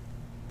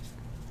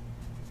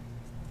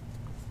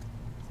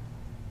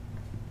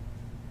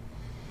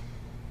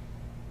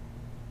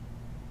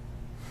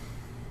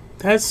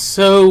 That's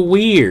so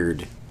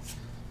weird.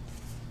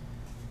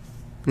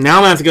 Now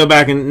I'm gonna have to go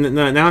back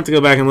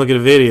and look at a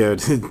video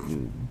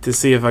to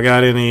see if I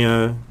got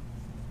any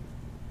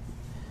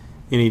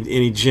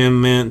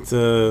Gem Mint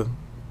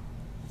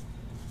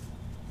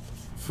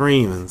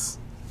Freemans.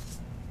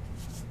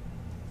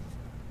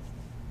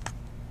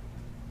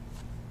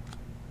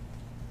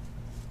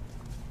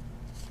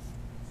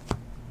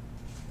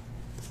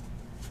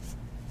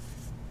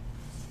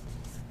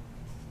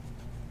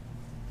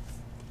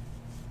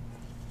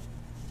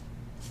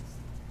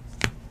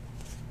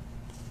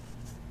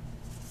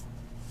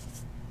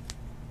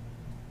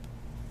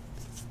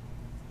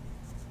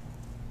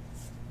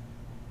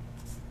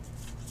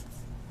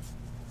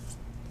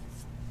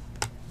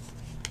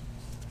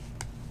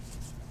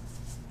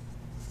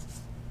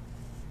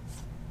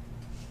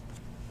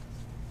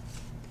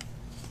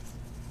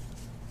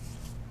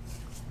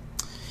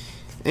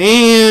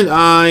 And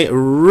I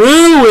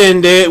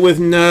ruined it with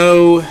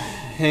no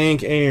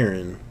Hank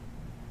Aaron.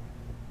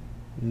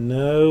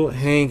 No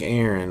Hank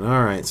Aaron.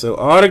 All right, so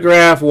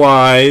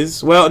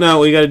autograph-wise... Well, no,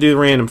 we got to do the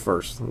random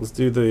first. Let's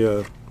do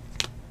the...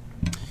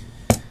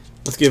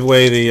 let's give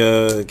away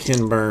the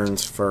Ken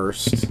Burns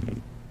first.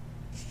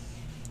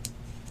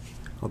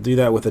 I'll do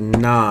that with a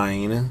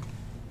 9.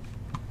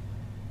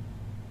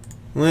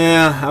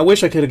 Well, I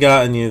wish I could have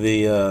gotten you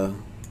the...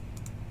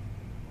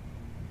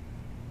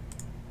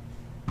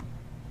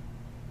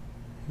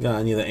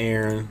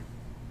 Aaron.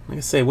 Like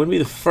I say, it wouldn't be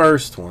the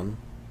first one,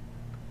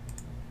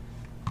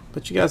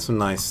 but you got some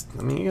nice.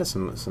 I mean, you got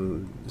some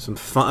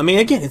fun. I mean,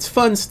 again, it's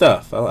fun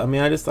stuff. I don't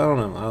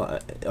know.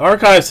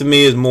 Archives to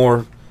me is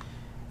more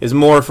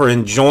for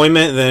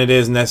enjoyment than it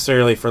is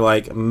necessarily for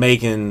like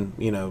making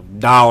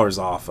dollars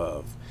off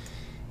of.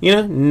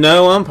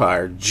 No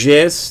umpire,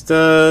 just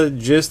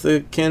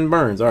the Ken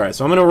Burns. All right,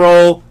 so I'm gonna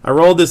roll. I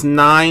rolled this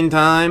 9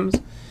 times.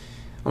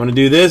 I'm going to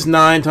do this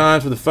 9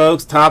 times for the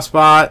folks. Top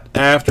spot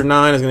after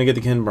 9 is going to get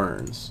the Ken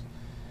Burns.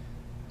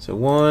 So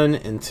 1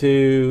 and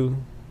 2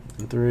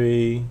 and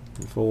 3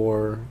 and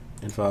 4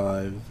 and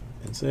 5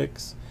 and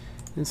 6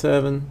 and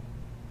 7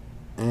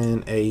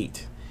 and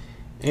 8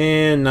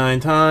 and 9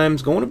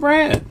 times going to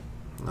Brad.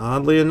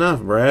 Oddly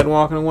enough, Brad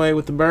walking away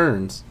with the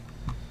Burns.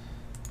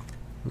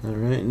 All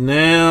right,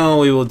 now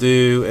we will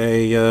do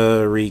a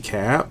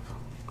recap.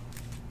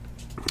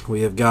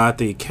 We have got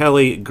the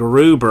Kelly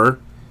Gruber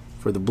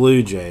for the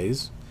Blue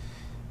Jays,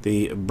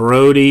 the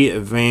Brody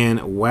Van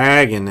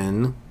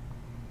Wagenen.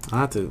 I'll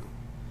have to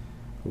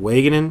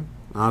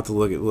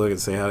look at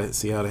see how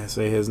to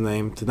say his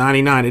name. To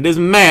 99, it is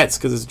Mets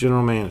because it's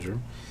general manager.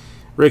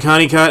 Rick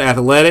Honeycutt,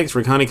 Athletics.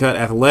 Rick Honeycutt,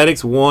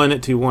 Athletics,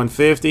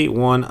 1/150,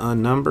 1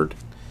 unnumbered.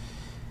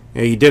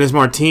 Dennis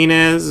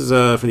Martinez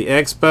for the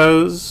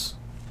Expos.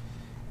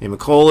 A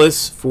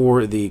McCollus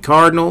for the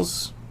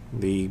Cardinals.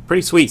 The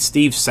pretty sweet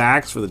Steve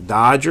Sachs for the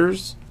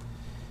Dodgers.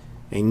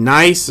 A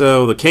nice,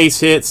 the case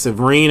hit,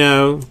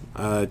 Severino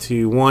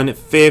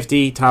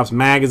 /150, Topps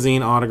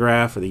Magazine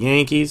autograph for the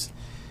Yankees.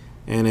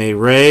 And a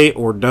Ray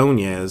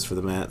Ordonez for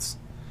the Mets.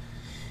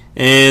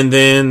 And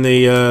then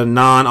the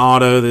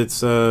non-auto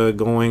that's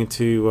going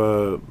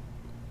to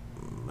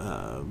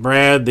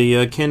Brad,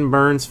 the Ken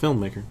Burns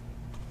filmmaker.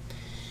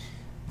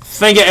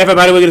 Thank you,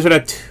 everybody. We're going to do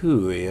that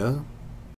to you.